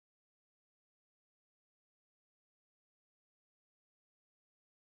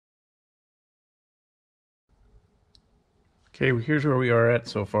Okay, well, here's where we are at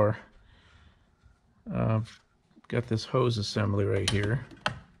so far. Got this hose assembly right here.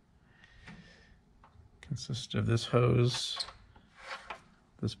 Consists of this hose,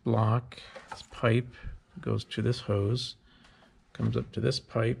 this block, this pipe goes to this hose, comes up to this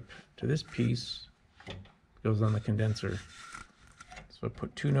pipe, to this piece, goes on the condenser. So I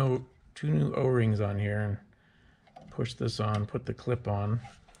put two new O-rings on here and push this on, put the clip on,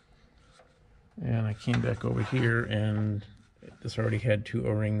 and I came back over here and this already had two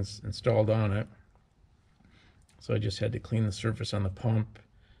O-rings installed on it. So I just had to clean the surface on the pump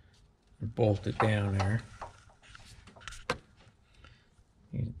and bolt it down there.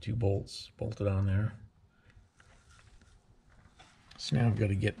 Two bolts bolted on there. So now I've got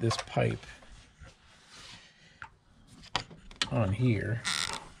to get this pipe on here.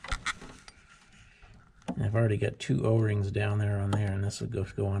 And I've already got two O-rings down there on there, and this will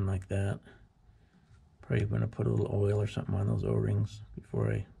go on like that. Probably going to put a little oil or something on those O-rings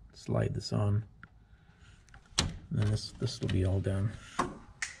before I slide this on. And then this will be all done. And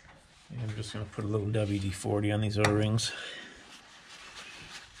I'm just going to put a little WD-40 on these O-rings.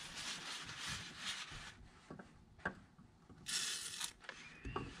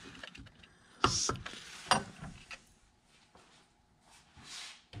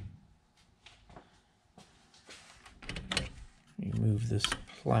 Remove this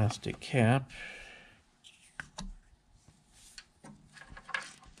plastic cap.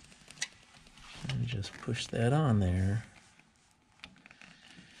 And just push that on there.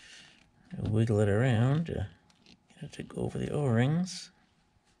 And wiggle it around to get it to go over the O-rings.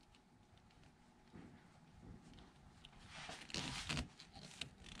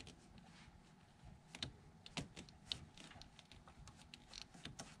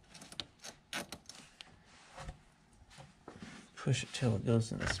 Push it till it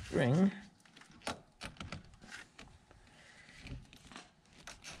goes in the spring.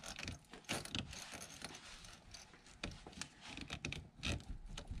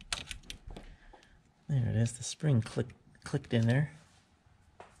 There it is, the spring clicked in there.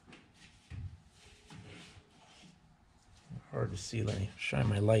 Hard to see, let me shine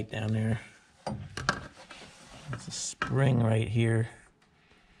my light down there. There's a spring right here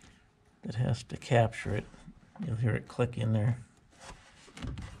that has to capture it. You'll hear it click in there.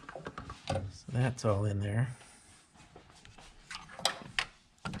 So that's all in there.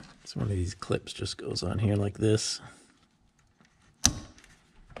 So one of these clips just goes on here like this.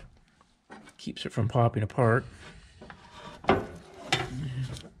 Keeps it from popping apart.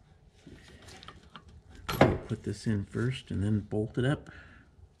 Put this in first and then bolt it up.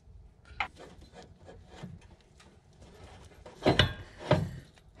 Oh,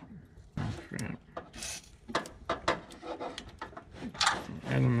 crap.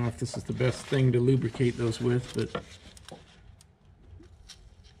 I don't know if this is the best thing to lubricate those with, but it's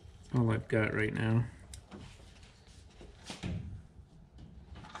all I've got right now.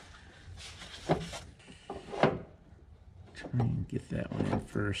 Try and get that one in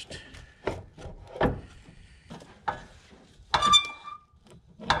first.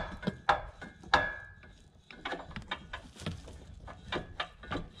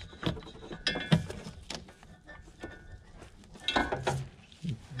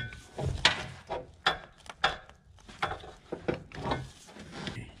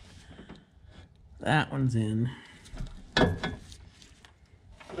 That one's in.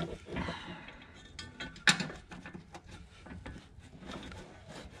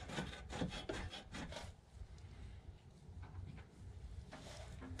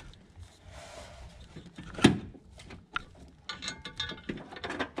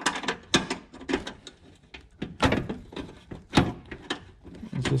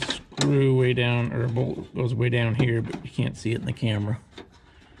 There's a screw way down, or a bolt goes way down here, but you can't see it in the camera.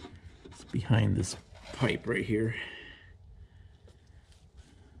 Behind this pipe right here.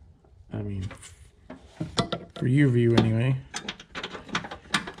 I mean, for your view anyway.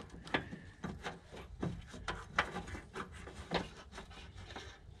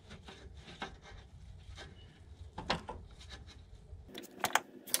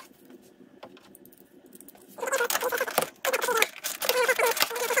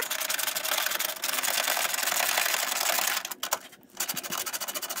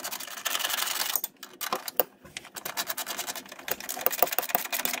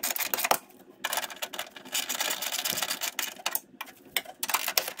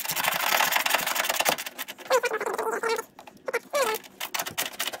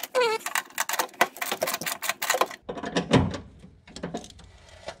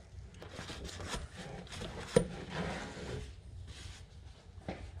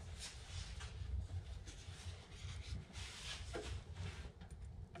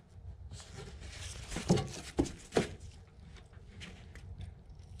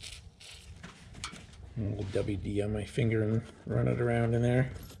 A little WD on my finger and run it around in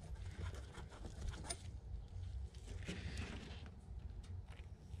there.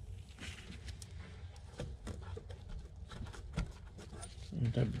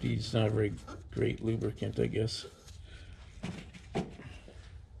 WD's not a very great lubricant, I guess.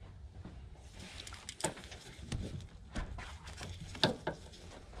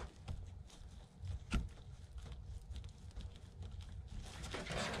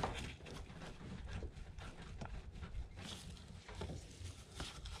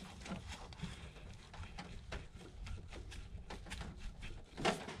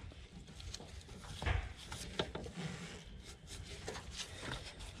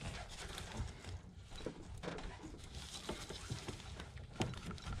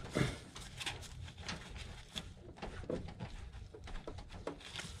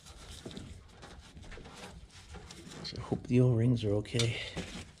 So I hope the O-rings are okay.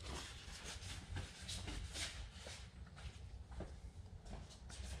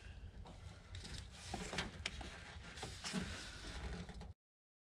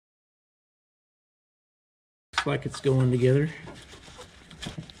 Looks like it's going together.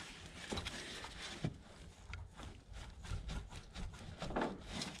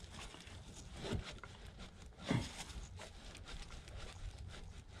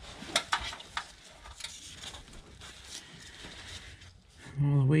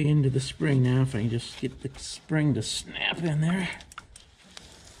 All the way into the spring now, if I can just get the spring to snap in there.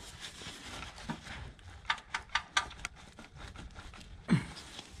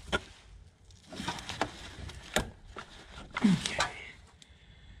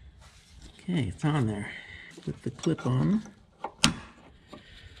 Okay, it's on there. Put the clip on.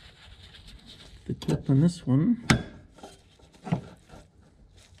 The clip on this one.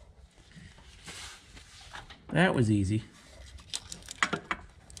 That was easy.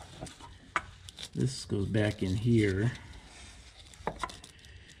 This goes back in here.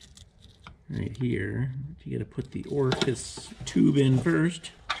 Right here. You gotta put the orifice tube in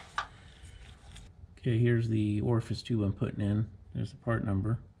first. Okay, here's the orifice tube I'm putting in. There's the part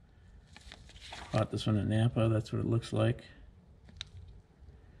number. Bought this one at Napa, that's what it looks like.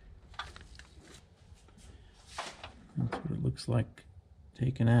 That's what it looks like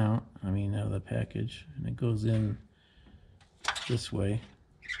taken out, out of the package. And it goes in this way.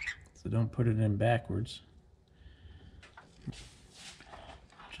 So don't put it in backwards.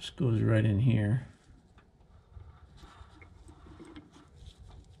 Just goes right in here.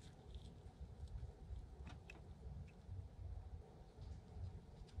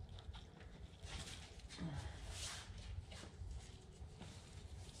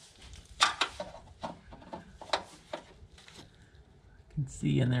 You can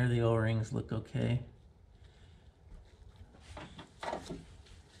see in there the O-rings look okay.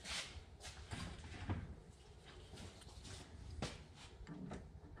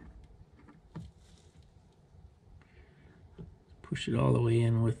 Push it all the way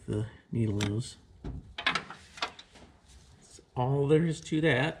in with the needle nose. That's all there is to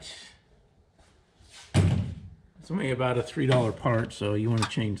that. It's only about a $3 part, so you want to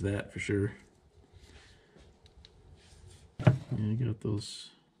change that for sure. And you got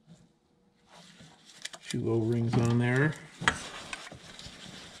those 2 O-rings on there.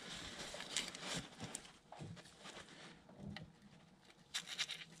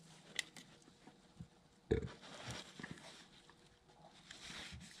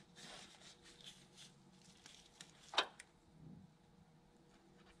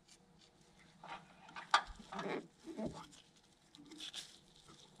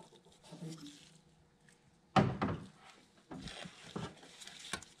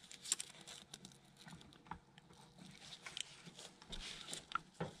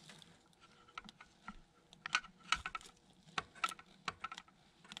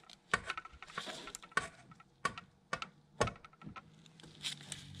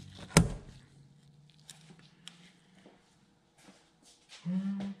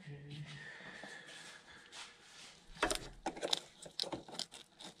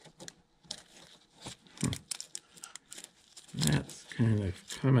 That's kind of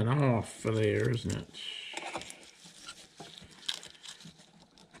coming off of there, isn't it?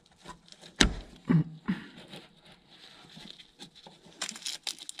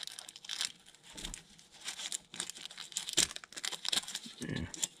 Yeah,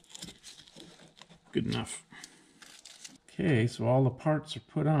 good enough. Okay, so all the parts are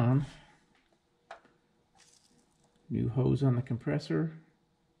put on. New hose on the compressor.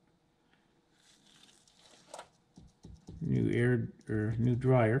 New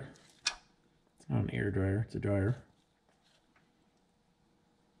dryer. It's not an air dryer, it's a dryer.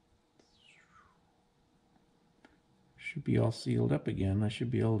 Should be all sealed up again. I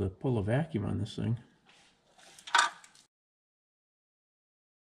should be able to pull a vacuum on this thing.